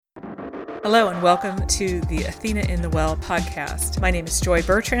Hello and welcome to the Athena in the Well podcast. My name is Joy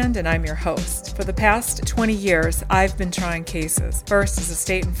Bertrand and I'm your host. For the past 20 years, I've been trying cases, first as a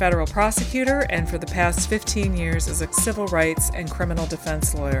state and federal prosecutor, and for the past 15 years as a civil rights and criminal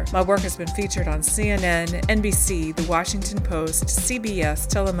defense lawyer. My work has been featured on CNN, NBC, The Washington Post, CBS,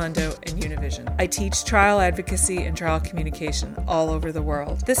 Telemundo, and Univision. I teach trial advocacy and trial communication all over the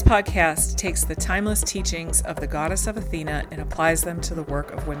world. This podcast takes the timeless teachings of the goddess of Athena and applies them to the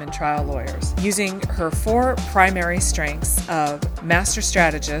work of women trial lawyers. Using her four primary strengths of master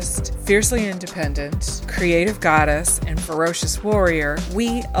strategist, fiercely independent, creative goddess, and ferocious warrior,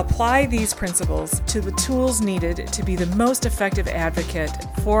 we apply these principles to the tools needed to be the most effective advocate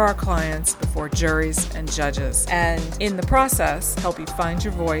for our clients before juries and judges, and in the process, help you find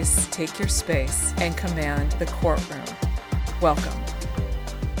your voice, take your space, and command the courtroom. Welcome.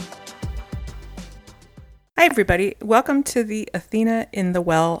 Hi, everybody. Welcome to the Athena in the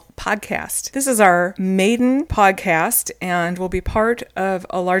Well podcast. This is our maiden podcast and will be part of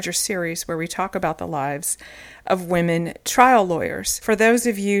a larger series where we talk about the lives of women trial lawyers. For those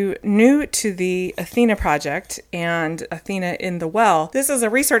of you new to the Athena Project and Athena in the Well, this is a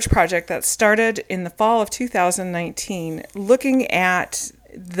research project that started in the fall of 2019 looking at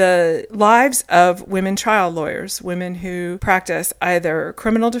the lives of women trial lawyers, women who practice either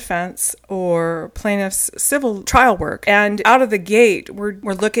criminal defense or plaintiffs' civil trial work. And out of the gate, we're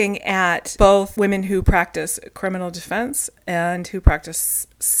looking at both women who practice criminal defense and who practice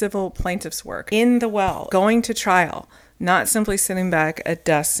civil plaintiffs' work in the well, going to trial, not simply sitting back at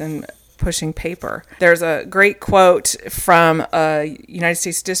desks and pushing paper. There's a great quote from a United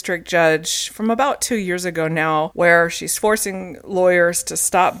States District Judge from about 2 years ago now, where she's forcing lawyers to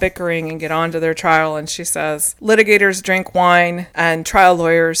stop bickering and get on to their trial. And she says, litigators drink wine and trial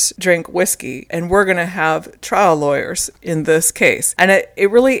lawyers drink whiskey, and we're going to have trial lawyers in this case. And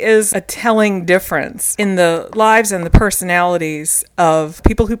it really is a telling difference in the lives and the personalities of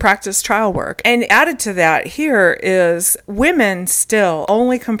people who practice trial work. And added to that here is women still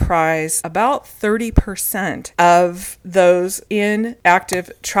only comprise about 30% of those in active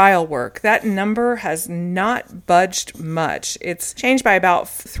trial work. That number has not budged much. It's changed by about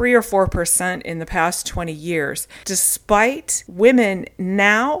 3 or 4% in the past 20 years, despite women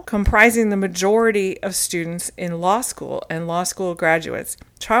now comprising the majority of students in law school and law school graduates.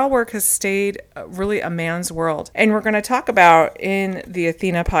 Trial work has stayed really a man's world. And we're going to talk about in the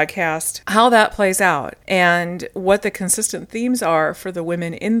Athena podcast how that plays out and what the consistent themes are for the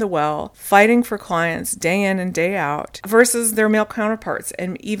women in the well fighting for clients day in and day out versus their male counterparts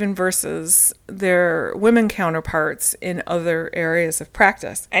and even versus their women counterparts in other areas of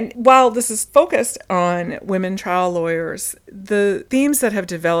practice. And while this is focused on women trial lawyers, the themes that have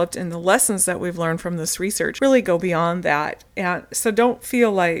developed and the lessons that we've learned from this research really go beyond that. And so don't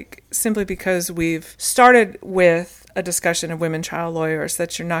feel like simply because we've started with a discussion of women trial lawyers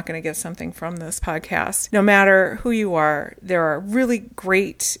that you're not going to get something from this podcast. No matter who you are, there are really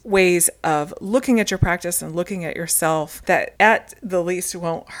great ways of looking at your practice and looking at yourself that at the least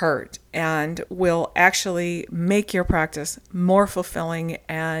won't hurt and will actually make your practice more fulfilling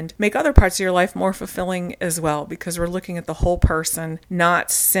and make other parts of your life more fulfilling as well, because we're looking at the whole person, not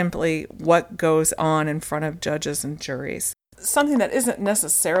simply what goes on in front of judges and juries. Something that isn't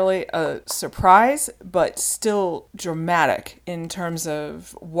necessarily a surprise, but still dramatic in terms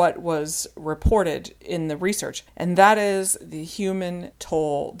of what was reported in the research. And that is the human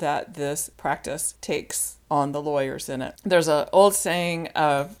toll that this practice takes on the lawyers in it. There's an old saying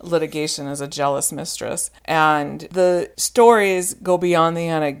of litigation is a jealous mistress, and the stories go beyond the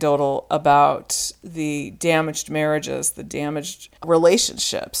anecdotal about the damaged marriages, the damaged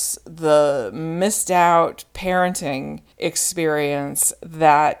relationships, the missed out parenting experience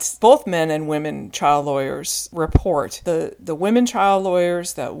that both men and women trial lawyers report. The women trial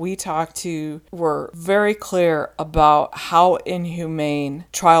lawyers that we talked to were very clear about how inhumane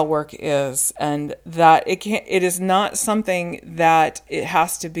trial work is, and that it is not something that it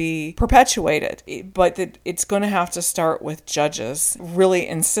has to be perpetuated, but that it's going to have to start with judges really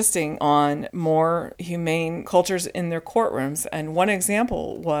insisting on more humane cultures in their courtrooms. And one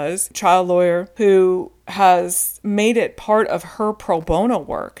example was a trial lawyer who has made it part of her pro bono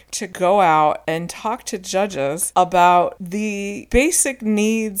work to go out and talk to judges about the basic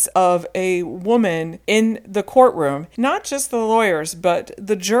needs of a woman in the courtroom, not just the lawyers, but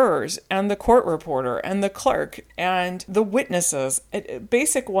the jurors and the court reporter and the clerk and the witnesses. A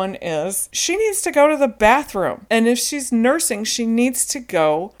basic one is she needs to go to the bathroom. And if she's nursing, she needs to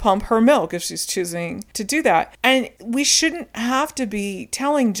go pump her milk if she's choosing to do that. And we shouldn't have to be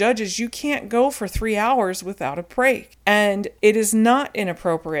telling judges you can't go for 3 hours without a break. And it is not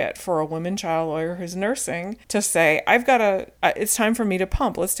inappropriate for a woman child lawyer who's nursing to say, it's time for me to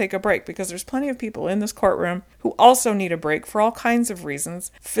pump. Let's take a break, because there's plenty of people in this courtroom who also need a break for all kinds of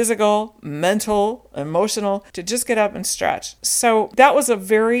reasons, physical, mental, emotional, to just get up and stretch. So that was a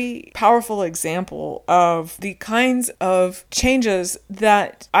very powerful example of the kinds of changes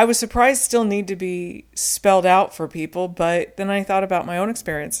that I was surprised still need to be spelled out for people. But then I thought about my own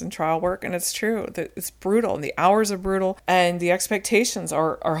experience in trial work, and it's true that it's brutal, and the hours are brutal, and the expectations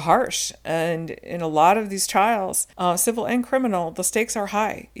are harsh. And in a lot of these trials, civil and criminal, the stakes are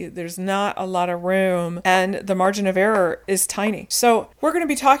high. There's not a lot of room, and the margin of error is tiny. So we're going to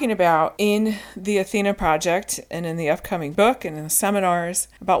be talking about in the Athena Project and in the upcoming book and in the seminars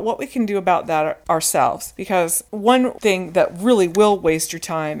about what we can do about that ourselves. Because one thing that really will waste your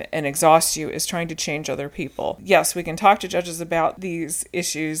time and exhaust you is trying to change other people. Yes, we can talk to judges about these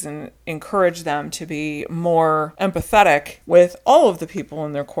issues and encourage them to be more empathetic with all of the people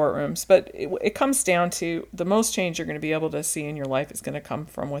in their courtrooms, but it comes down to the most change you're going to be able to see in your life is going to come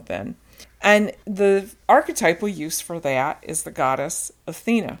from within. And the archetypal use for that is the goddess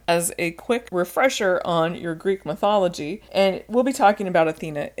Athena. As a quick refresher on your Greek mythology, and we'll be talking about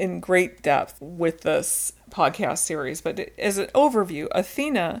Athena in great depth with this podcast series, but as an overview,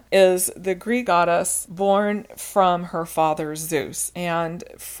 Athena is the Greek goddess born from her father Zeus. And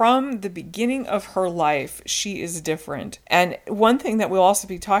from the beginning of her life, she is different. And one thing that we'll also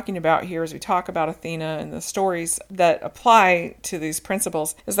be talking about here as we talk about Athena and the stories that apply to these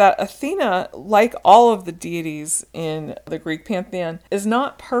principles is that Athena, like all of the deities in the Greek pantheon, is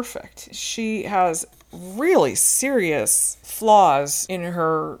not perfect. She has really serious flaws in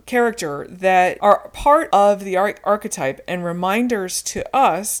her character that are part of the archetype and reminders to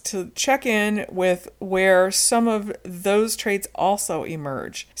us to check in with where some of those traits also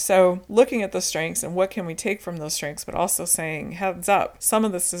emerge. So looking at the strengths and what can we take from those strengths, but also saying, heads up, some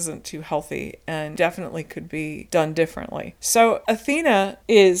of this isn't too healthy and definitely could be done differently. So Athena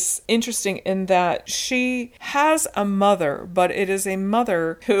is interesting in that she has a mother, but it is a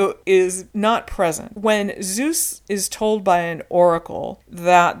mother who is not present. When Zeus is told by an oracle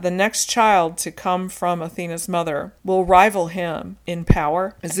that the next child to come from Athena's mother will rival him in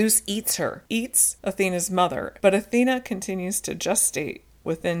power, Zeus eats Athena's mother, but Athena continues to gestate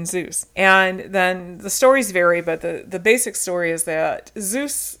within Zeus. And then the stories vary, but the basic story is that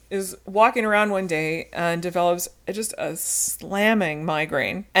Zeus is walking around one day and develops just a slamming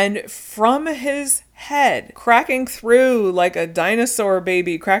migraine. And from his head, cracking through like a dinosaur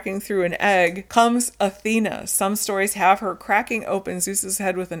baby cracking through an egg, comes Athena. Some stories have her cracking open Zeus's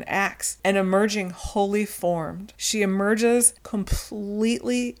head with an axe and emerging wholly formed. She emerges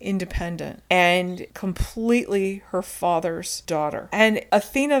completely independent and completely her father's daughter. And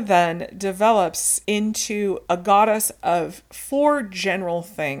Athena then develops into a goddess of 4 general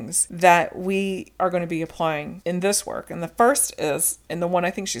things that we are going to be applying in this work. And the first is, and the one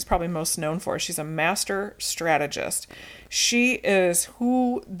I think she's probably most known for, she's a master strategist. She is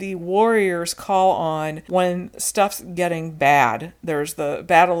who the warriors call on when stuff's getting bad. There's the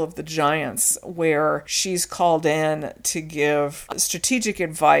Battle of the Giants where she's called in to give strategic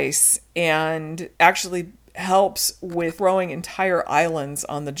advice and actually helps with throwing entire islands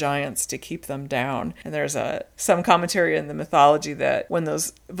on the giants to keep them down. And there's some commentary in the mythology that when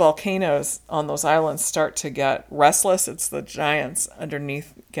those volcanoes on those islands start to get restless, it's the giants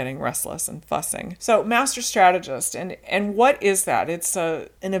underneath getting restless and fussing. So master strategist, and what is that? It's an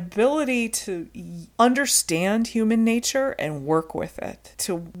ability to understand human nature and work with it,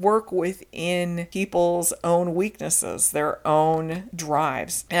 to work within people's own weaknesses, their own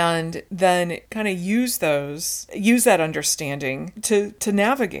drives, and then kind of use that understanding to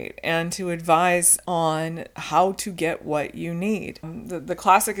navigate and to advise on how to get what you need. The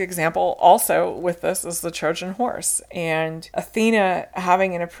classic example also with this is the Trojan horse, and Athena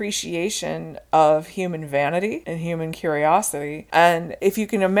having an appreciation of human vanity and human curiosity. And if you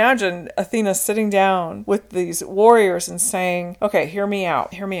can imagine Athena sitting down with these warriors and saying, okay, hear me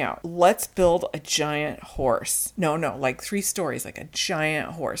out. Let's build a giant horse. No, like 3 stories, like a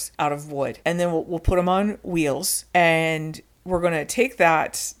giant horse out of wood. And then we'll put them on wheels, and we're going to take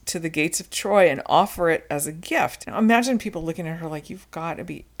that to the gates of Troy and offer it as a gift. Now, imagine people looking at her like, you've got to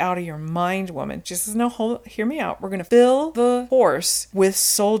be out of your mind, woman. She says, no, hear me out. We're going to fill the horse with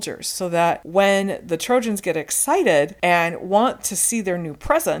soldiers so that when the Trojans get excited and want to see their new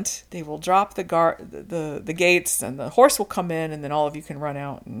present, they will drop the gates, and the horse will come in, and then all of you can run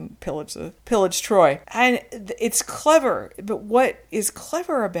out and pillage Troy. And it's clever, but what is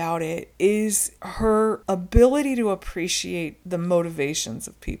clever about it is her ability to appreciate the motivations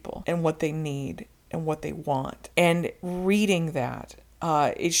of people and what they need and what they want. And reading that,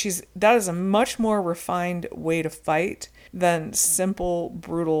 that is a much more refined way to fight than simple,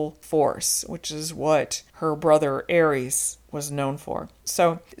 brutal force, which is what her brother Ares was known for.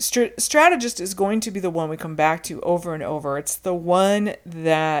 So strategist is going to be the one we come back to over and over. It's the one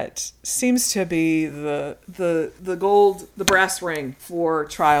that seems to be the gold, the brass ring for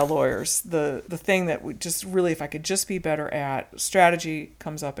trial lawyers. The thing that we just really, if I could just be better at, strategy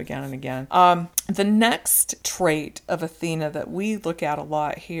comes up again and again. The next trait of Athena that we look at a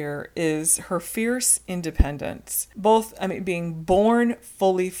lot here is her fierce independence. Being born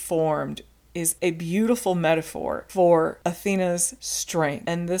fully formed is a beautiful metaphor for Athena's strength.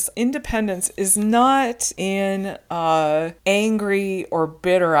 And this independence is not in angry or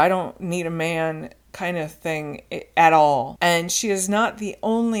bitter, I don't need a man kind of thing at all. And she is not the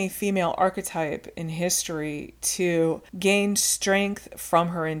only female archetype in history to gain strength from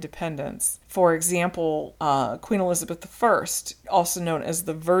her independence. For example, Queen Elizabeth I, also known as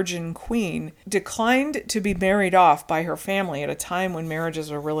the Virgin Queen, declined to be married off by her family at a time when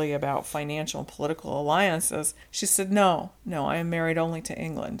marriages were really about financial and political alliances. She said, no, I am married only to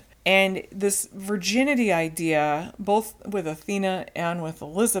England. And this virginity idea, both with Athena and with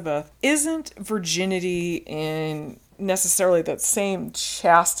Elizabeth, isn't virginity in necessarily that same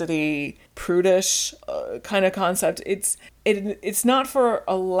chastity, prudish kind of concept. It's not for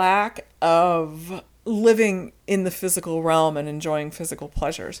a lack of living in the physical realm and enjoying physical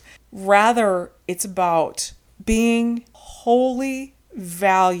pleasures. Rather, it's about being wholly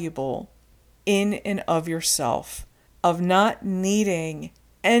valuable in and of yourself, of not needing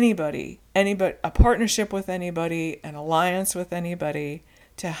anybody, a partnership with anybody, an alliance with anybody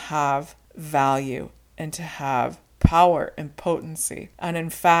to have value and to have power and potency. And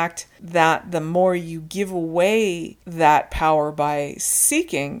in fact, that the more you give away that power by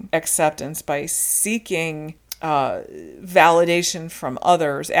seeking acceptance, by seeking validation from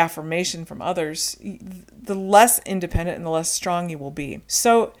others, affirmation from others, the less independent and the less strong you will be.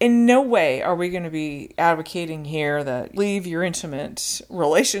 So in no way are we going to be advocating here that leave your intimate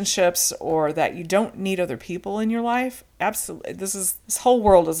relationships or that you don't need other people in your life. Absolutely. This whole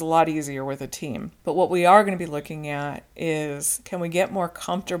world is a lot easier with a team. But what we are going to be looking at is, can we get more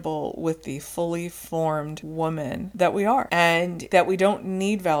comfortable with the fully formed woman that we are, and that we don't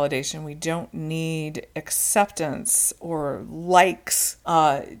need validation. We don't need acceptance or likes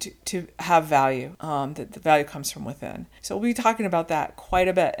to have value, that the value comes from within. So we'll be talking about that quite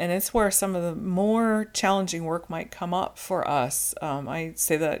a bit. And it's where some of the more challenging work might come up for us. I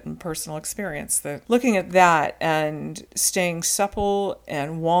say that in personal experience, that looking at that and staying supple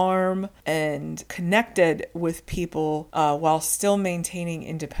and warm and connected with people while still maintaining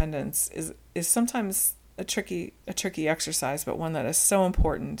independence is sometimes a tricky exercise, but one that is so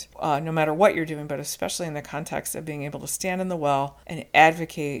important no matter what you're doing, but especially in the context of being able to stand in the well and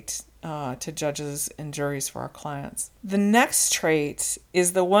advocate to judges and juries for our clients. The next trait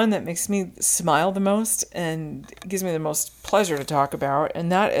is the one that makes me smile the most and gives me the most pleasure to talk about, and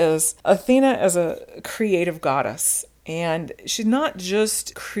that is Athena as a creative goddess. And she's not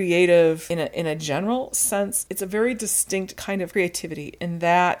just creative in a general sense. It's a very distinct kind of creativity in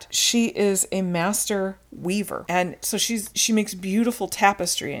that she is a master weaver. And so she makes beautiful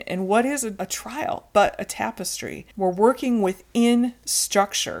tapestry. And what is a trial but a tapestry? We're working within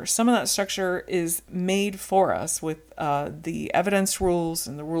structure. Some of that structure is made for us with the evidence rules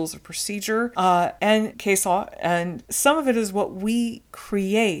and the rules of procedure and case law. And some of it is what we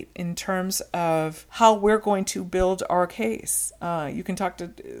create in terms of how we're going to build our case. You can talk to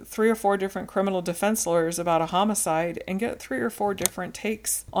 3 or 4 different criminal defense lawyers about a homicide and get 3 or 4 different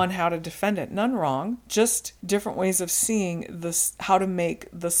takes on how to defend it. None wrong, just different ways of seeing this, how to make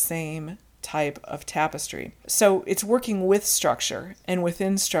the same type of tapestry. So it's working with structure and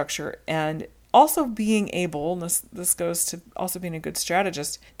within structure, and also being able, and this goes to also being a good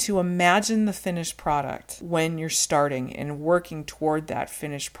strategist, to imagine the finished product when you're starting and working toward that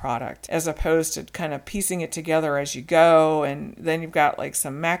finished product, as opposed to kind of piecing it together as you go. And then you've got like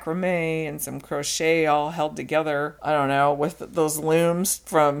some macrame and some crochet all held together, I don't know, with those looms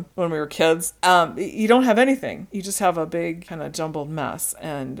from when we were kids. You don't have anything. You just have a big kind of jumbled mess.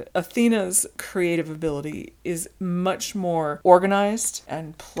 And Athena's creative ability is much more organized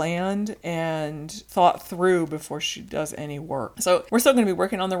and planned and and thought through before she does any work. So we're still going to be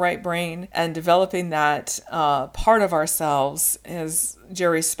working on the right brain and developing that part of ourselves, as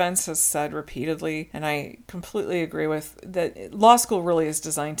Jerry Spence has said repeatedly, and I completely agree with, that law school really is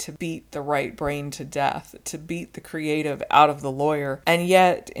designed to beat the right brain to death, to beat the creative out of the lawyer. And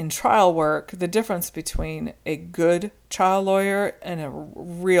yet in trial work, the difference between a good trial lawyer and a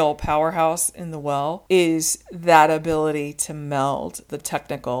real powerhouse in the well is that ability to meld the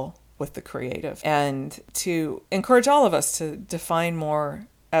technical with the creative, and to encourage all of us to define more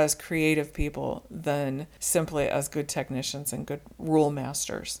as creative people than simply as good technicians and good rule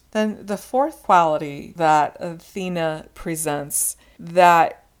masters. Then the fourth quality that Athena presents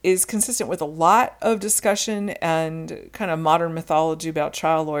that is consistent with a lot of discussion and kind of modern mythology about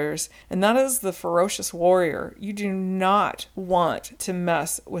trial lawyers, and that is the ferocious warrior. You do not want to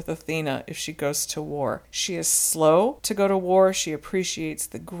mess with Athena if she goes to war. She is slow to go to war. She appreciates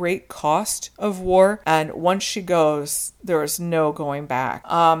the great cost of war, and once she goes, there is no going back.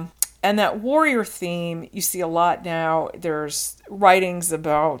 And that warrior theme, you see a lot now. There's writings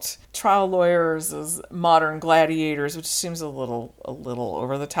about trial lawyers as modern gladiators, which seems a little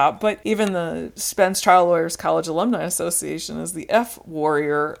over the top. But even the Spence Trial Lawyers College Alumni Association is the F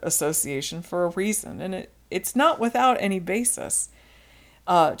Warrior Association for a reason. And it's not without any basis.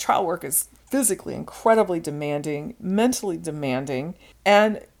 Trial work is physically incredibly demanding, mentally demanding,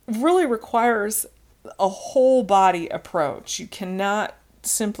 and really requires a whole body approach. You cannot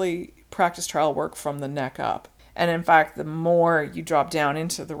simply practice trial work from the neck up. And in fact, the more you drop down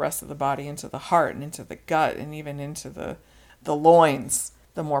into the rest of the body, into the heart and into the gut and even into the loins,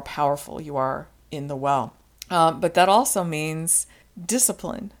 the more powerful you are in the well. But that also means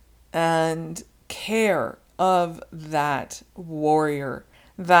discipline and care of that warrior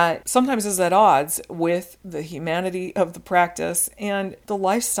that sometimes is at odds with the humanity of the practice and the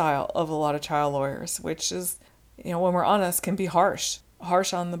lifestyle of a lot of trial lawyers, which is, when we're honest, can be harsh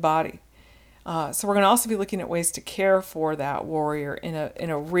on the body. So we're going to also be looking at ways to care for that warrior in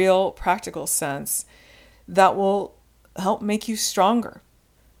a real practical sense that will help make you stronger.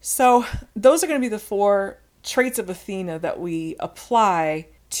 So those are going to be the 4 traits of Athena that we apply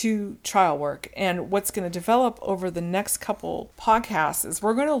to trial work. And what's going to develop over the next couple podcasts is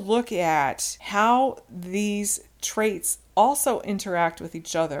we're going to look at how these traits also interact with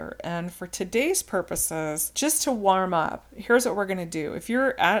each other. And for today's purposes, just to warm up, here's what we're going to do. If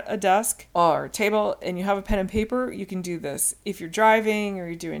you're at a desk or table and you have a pen and paper, you can do this. If you're driving or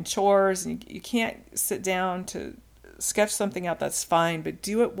you're doing chores and you can't sit down to sketch something out, that's fine, but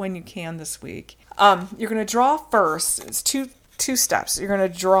do it when you can this week. You're going to draw first. It's two steps. You're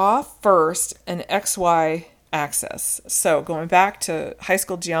going to draw first an XY axis. So going back to high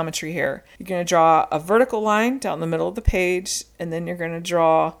school geometry here, you're going to draw a vertical line down the middle of the page, and then you're going to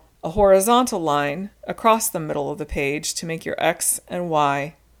draw a horizontal line across the middle of the page to make your X and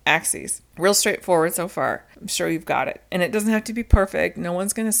Y axes. Real straightforward so far. I'm sure you've got it. And it doesn't have to be perfect. No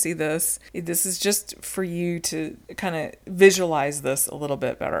one's going to see this. This is just for you to kind of visualize this a little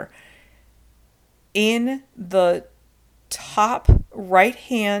bit better. In the top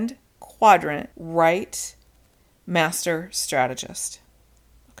right-hand quadrant, right master strategist.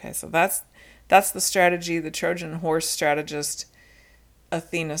 Okay, so that's the strategy, the Trojan horse strategist,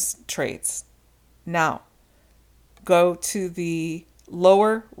 Athena's traits. Now, go to the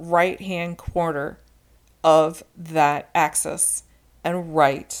lower right-hand corner of that axis and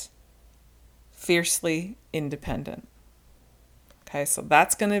write fiercely independent. Okay, so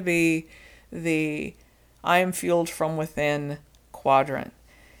that's going to be the I am fueled from within quadrant.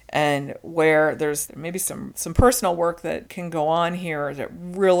 And where there's maybe some personal work that can go on here that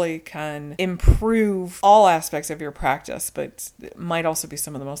really can improve all aspects of your practice, but it might also be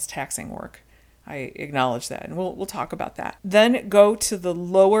some of the most taxing work. I acknowledge that, and we'll talk about that. Then go to the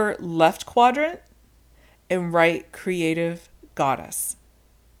lower left quadrant and write creative goddess.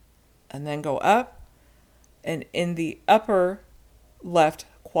 And then go up, and in the upper left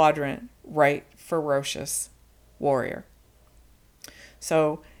quadrant, write ferocious warrior.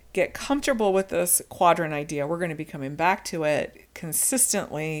 So get comfortable with this quadrant idea. We're going to be coming back to it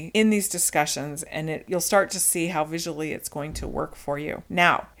consistently in these discussions, and you'll start to see how visually it's going to work for you.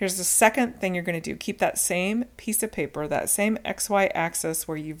 Now, here's the second thing you're going to do. Keep that same piece of paper, that same XY axis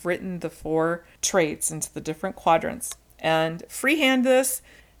where you've written the 4 traits into the different quadrants, and freehand this.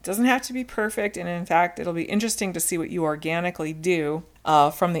 It doesn't have to be perfect, and in fact, it'll be interesting to see what you organically do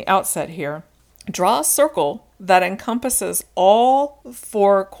from the outset here. Draw a circle that encompasses all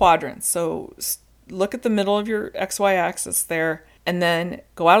 4 quadrants. So look at the middle of your XY axis there and then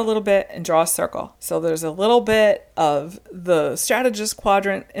go out a little bit and draw a circle. So there's a little bit of the strategist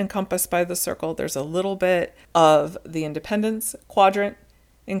quadrant encompassed by the circle. There's a little bit of the independence quadrant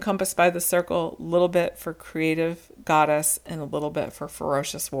encompassed by the circle, a little bit for creative goddess, and a little bit for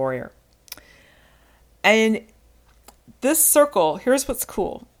ferocious warrior. And this circle, here's what's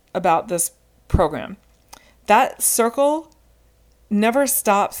cool about this program. That circle never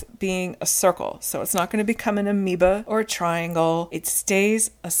stops being a circle. So it's not going to become an amoeba or a triangle. It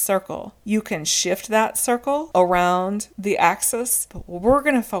stays a circle. You can shift that circle around the axis, but what we're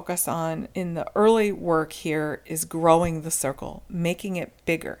going to focus on in the early work here is growing the circle, making it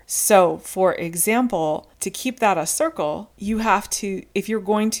bigger. So for example, to keep that a circle, you have to, if you're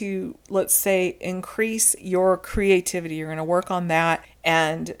going to, let's say, increase your creativity, you're going to work on that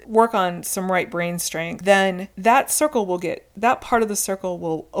and work on some right brain strength, then that circle will get, that part of the circle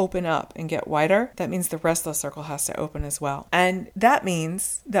will open up and get wider. That means the rest of the circle has to open as well. And that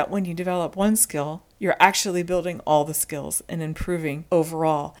means that when you develop one skill, you're actually building all the skills and improving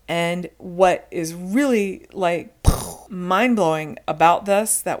overall. And what is really like mind-blowing about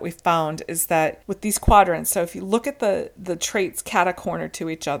this that we found is that with these quadrants, so if you look at the traits catty-corner to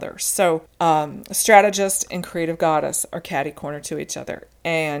each other, so strategist and creative goddess are catty-corner to each other,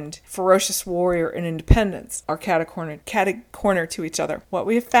 and ferocious warrior and independence are catty-corner to each other. What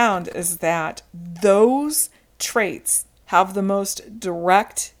we have found is that those traits have the most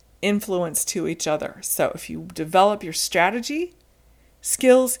direct influence to each other. So if you develop your strategy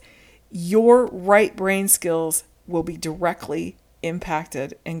skills, your right brain skills will be directly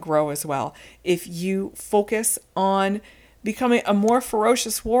impacted and grow as well. If you focus on becoming a more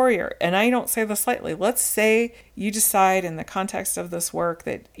ferocious warrior, and I don't say this lightly, let's say you decide in the context of this work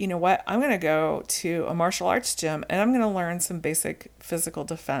that, you know what, I'm going to go to a martial arts gym and I'm going to learn some basic physical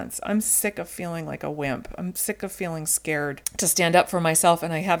defense. I'm sick of feeling like a wimp. I'm sick of feeling scared to stand up for myself,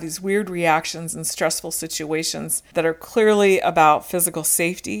 and I have these weird reactions in stressful situations that are clearly about physical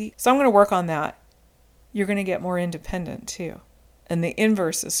safety. So I'm going to work on that. You're going to get more independent too. And the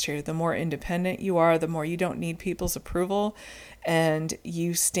inverse is true. The more independent you are, the more you don't need people's approval, and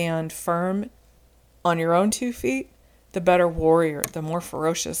you stand firm on your own 2 feet, the better warrior, the more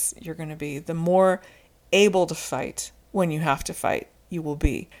ferocious you're going to be, the more able to fight when you have to fight you will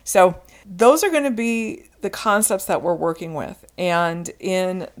be. So those are going to be the concepts that we're working with. And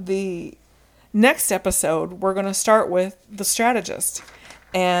in the next episode, we're going to start with the strategist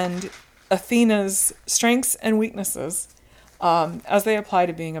and Athena's strengths and weaknesses as they apply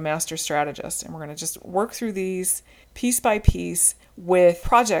to being a master strategist. And we're going to just work through these piece by piece with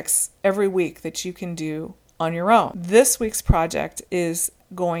projects every week that you can do on your own. This week's project is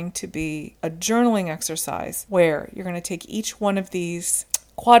going to be a journaling exercise where you're going to take each one of these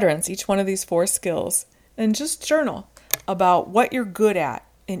quadrants, each one of these 4 skills, and just journal about what you're good at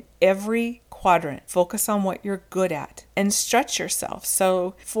in every quadrant. Focus on what you're good at and stretch yourself.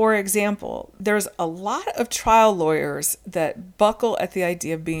 So, for example, there's a lot of trial lawyers that buckle at the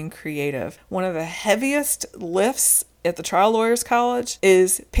idea of being creative. One of the heaviest lifts at the Trial Lawyers College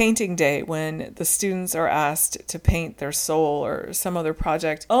is painting day, when the students are asked to paint their soul or some other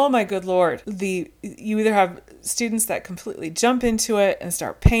project. Oh my good Lord. You either have students that completely jump into it and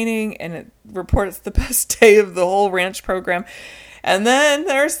start painting and report it's the best day of the whole ranch program. And then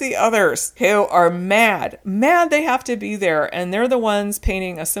there's the others who are mad they have to be there, and they're the ones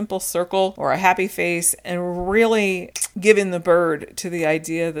painting a simple circle or a happy face and really giving the bird to the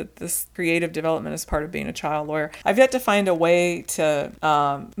idea that this creative development is part of being a trial lawyer. I've yet to find a way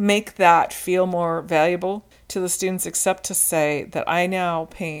to make that feel more valuable to the students, except to say that I now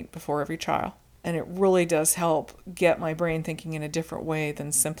paint before every trial. And it really does help get my brain thinking in a different way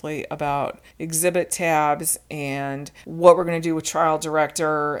than simply about exhibit tabs and what we're going to do with trial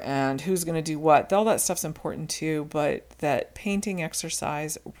director and who's going to do what. All that stuff's important too, but that painting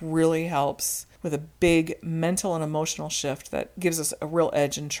exercise really helps with a big mental and emotional shift that gives us a real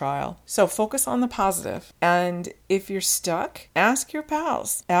edge in trial. So focus on the positive. And if you're stuck, ask your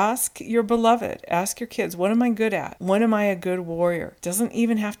pals, ask your beloved, ask your kids, what am I good at? When am I a good warrior? Doesn't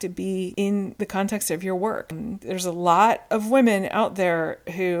even have to be in the context of your work. There's a lot of women out there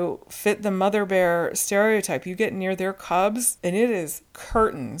who fit the mother bear stereotype. You get near their cubs and it is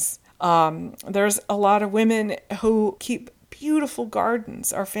curtains. There's a lot of women who keep beautiful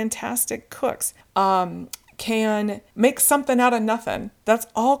gardens, are fantastic cooks, can make something out of nothing. That's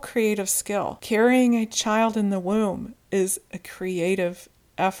all creative skill. Carrying a child in the womb is a creative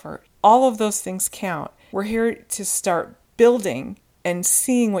effort. All of those things count. We're here to start building and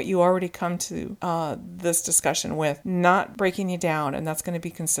seeing what you already come to this discussion with, not breaking you down. And that's going to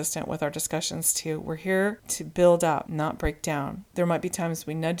be consistent with our discussions too. We're here to build up, not break down. There might be times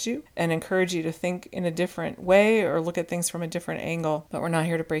we nudge you and encourage you to think in a different way or look at things from a different angle, but we're not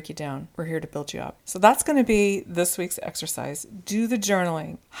here to break you down. We're here to build you up. So that's going to be this week's exercise. Do the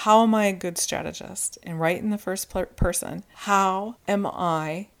journaling. How am I a good strategist? And write in the first person, how am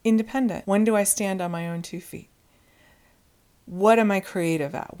I independent? When do I stand on my own 2 feet? What am I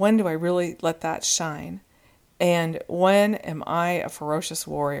creative at? When do I really let that shine? And when am I a ferocious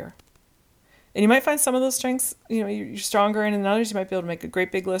warrior? And you might find some of those strengths, you're stronger in than others. You might be able to make a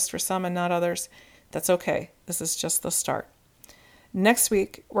great big list for some and not others. That's okay. This is just the start. Next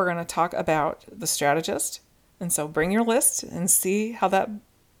week, we're going to talk about the strategist. And so bring your list and see how that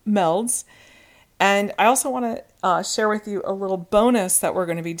melds. And I also want to share with you a little bonus that we're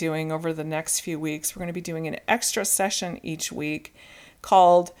going to be doing over the next few weeks. We're going to be doing an extra session each week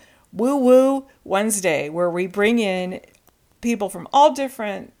called Woo Woo Wednesday, where we bring in people from all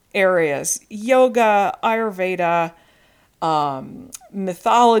different areas: yoga, Ayurveda,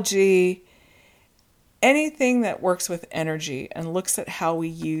 mythology, anything that works with energy and looks at how we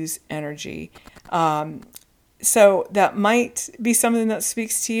use energy. So that might be something that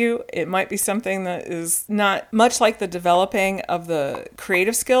speaks to you. It might be something that is not much like the developing of the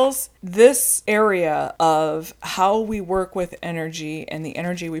creative skills. This area of how we work with energy and the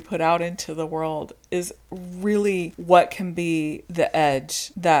energy we put out into the world is really what can be the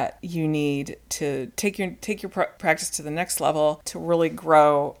edge that you need to take your practice to the next level to really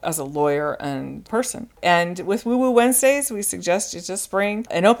grow as a lawyer and person. And with Woo Woo Wednesdays, we suggest you just bring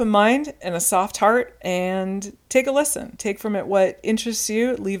an open mind and a soft heart and take a listen. Take from it what interests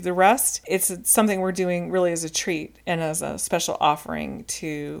you, leave the rest. It's something we're doing really as a treat and as a special offering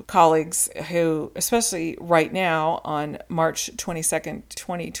to colleagues who, especially right now on March 22nd,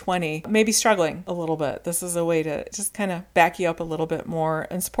 2020, may be struggling a little bit. This is a way to just kind of back you up a little bit more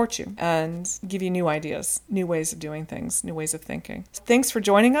and support you and give you new ideas, new ways of doing things, new ways of thinking. So thanks for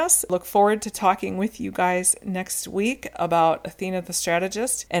joining us. Look forward to talking with you guys next week about Athena the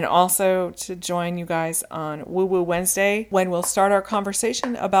Strategist, and also to join you guys on Woo Woo Wednesday when we'll start our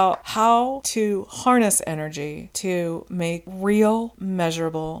conversation about how to harness energy to make real,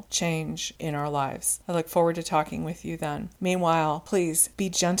 measurable change in our lives. I look forward to talking with you then. Meanwhile, please be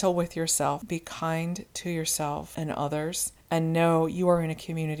gentle with yourself, be kind to yourself and others, and know you are in a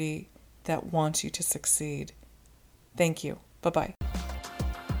community that wants you to succeed. Thank you. Bye-bye.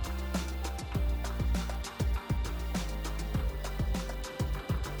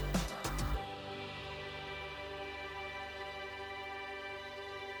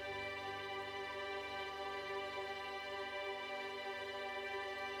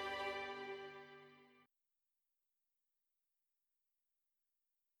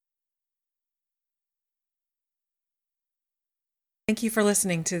 Thank you for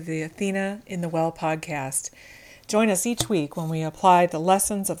listening to the Athena in the Well podcast. Join us each week when we apply the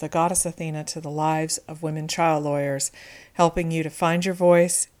lessons of the goddess Athena to the lives of women trial lawyers, helping you to find your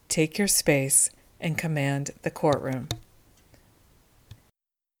voice, take your space, and command the courtroom.